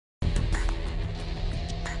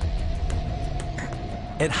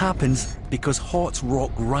It happens because hot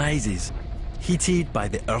rock rises, heated by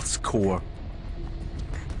the Earth's core.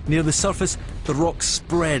 Near the surface, the rock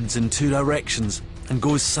spreads in two directions and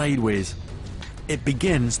goes sideways. It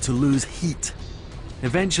begins to lose heat.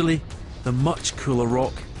 Eventually, the much cooler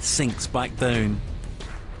rock sinks back down.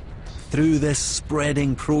 Through this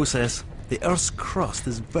spreading process, the Earth's crust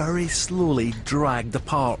is very slowly dragged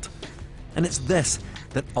apart, and it's this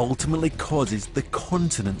that ultimately causes the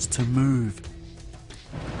continents to move.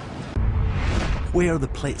 Where the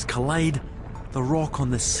plates collide, the rock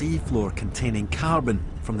on the seafloor containing carbon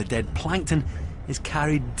from the dead plankton is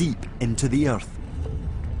carried deep into the Earth.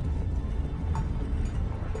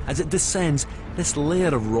 As it descends, this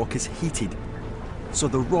layer of rock is heated, so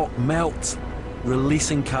the rock melts,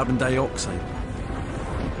 releasing carbon dioxide.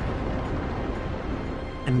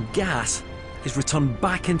 And gas is returned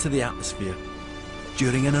back into the atmosphere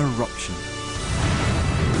during an eruption.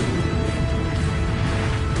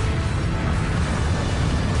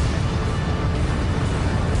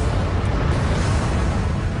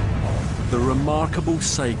 The remarkable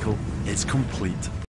cycle is complete.